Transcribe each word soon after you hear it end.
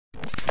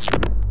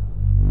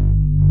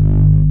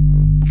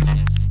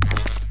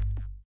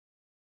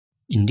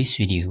In this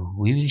video,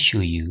 we will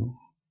show you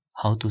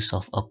how to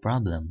solve a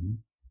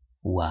problem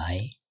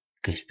why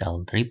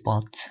crystal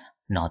reports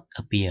not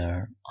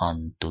appear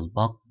on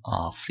Toolbox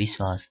of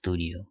Visual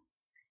Studio.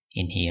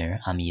 In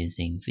here, I'm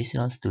using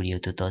Visual Studio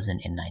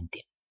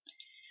 2019.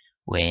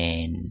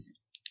 When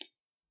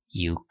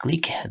you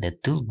click the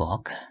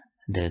Toolbox,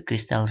 the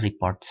crystal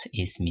reports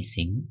is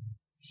missing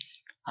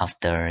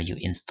after you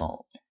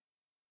install.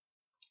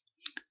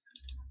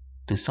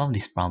 To solve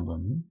this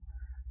problem,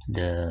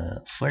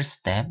 the first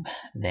step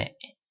that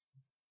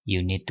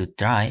you need to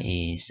try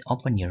is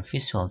open your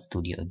Visual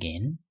Studio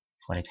again.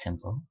 For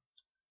example,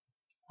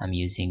 I'm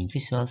using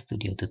Visual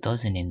Studio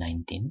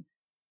 2019.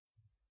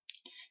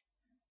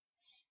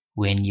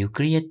 When you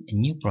create a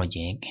new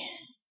project,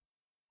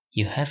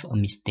 you have a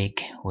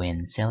mistake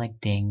when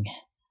selecting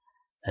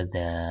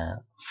the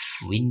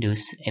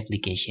Windows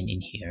application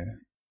in here.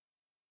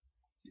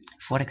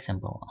 For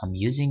example, I'm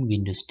using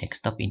Windows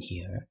Desktop in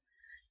here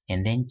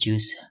and then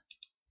choose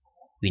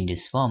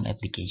Windows Phone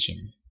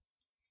application.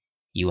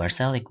 You are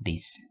select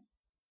this.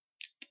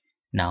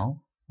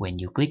 Now, when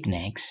you click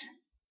next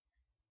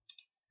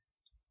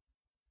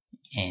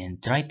and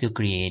try to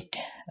create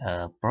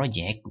a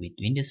project with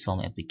Windows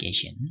Phone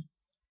application,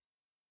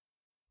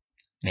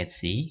 let's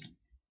see.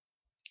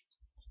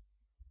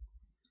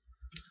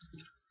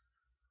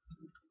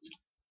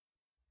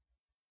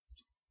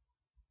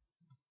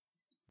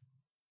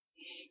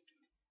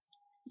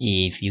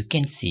 If you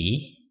can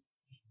see,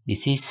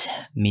 this is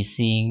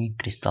missing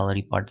crystal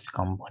reports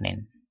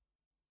component.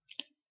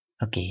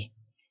 Okay,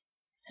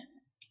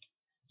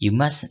 you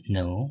must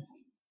know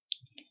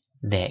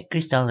that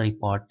crystal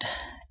report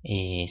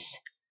is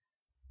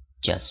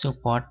just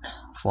support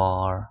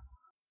for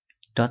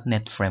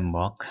 .NET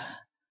Framework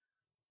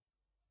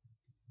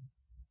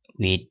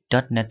with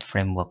 .NET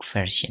Framework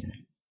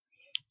version,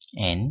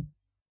 and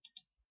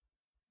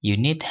you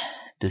need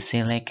to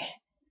select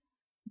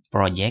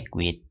project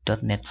with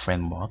 .NET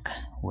Framework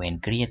when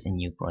create a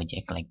new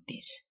project like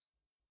this.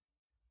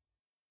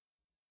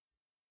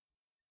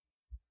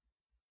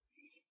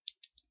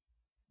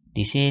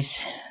 This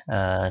is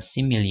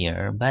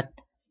similar, but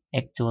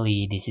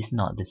actually this is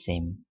not the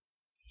same.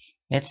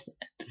 Let's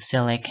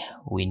select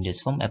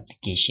Windows Phone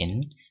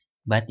application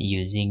but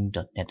using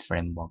 .NET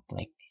Framework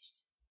like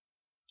this.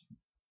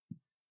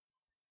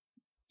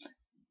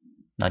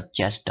 Not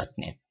just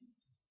 .NET.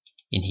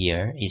 In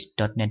here is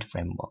 .NET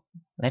Framework.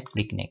 Let's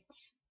click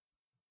next.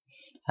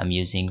 I'm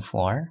using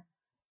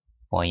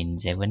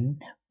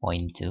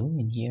 4.7.2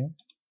 in here.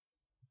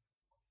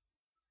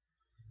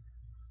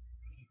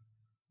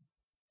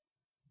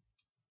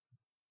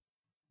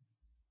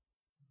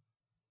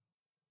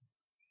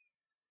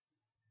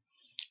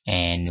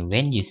 And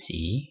when you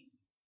see,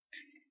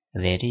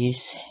 there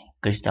is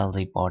crystal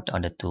report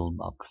on the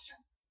toolbox.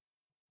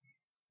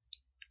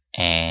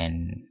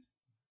 And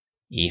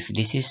if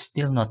this is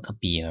still not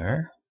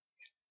appear,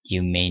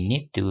 you may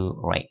need to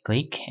right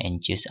click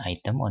and choose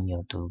item on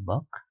your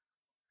toolbox.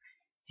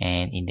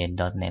 And in the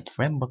 .NET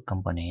Framework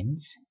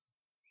components,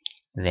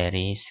 there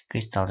is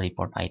crystal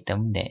report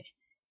item that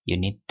you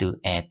need to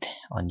add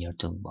on your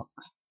toolbox.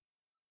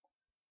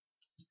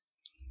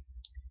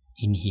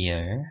 In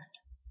here,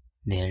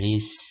 there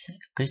is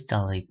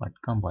crystal report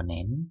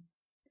component.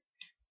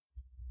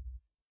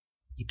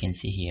 You can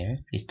see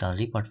here crystal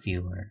report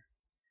viewer.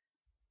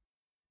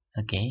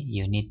 Okay,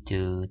 you need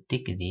to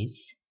tick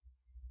this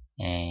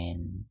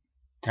and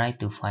try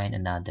to find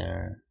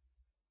another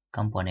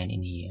component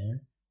in here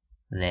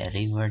that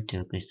revert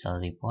to crystal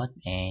report,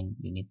 and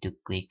you need to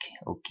click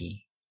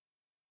OK.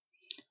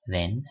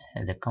 Then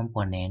the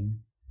component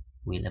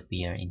will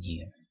appear in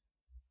here.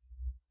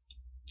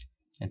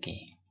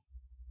 Okay,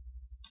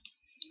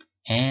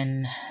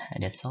 and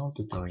that's all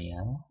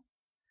tutorial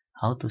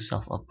how to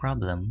solve a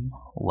problem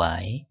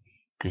why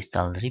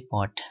crystal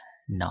report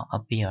now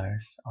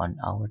appears on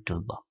our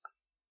toolbox.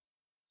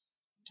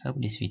 Hope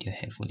this video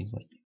helpful for you.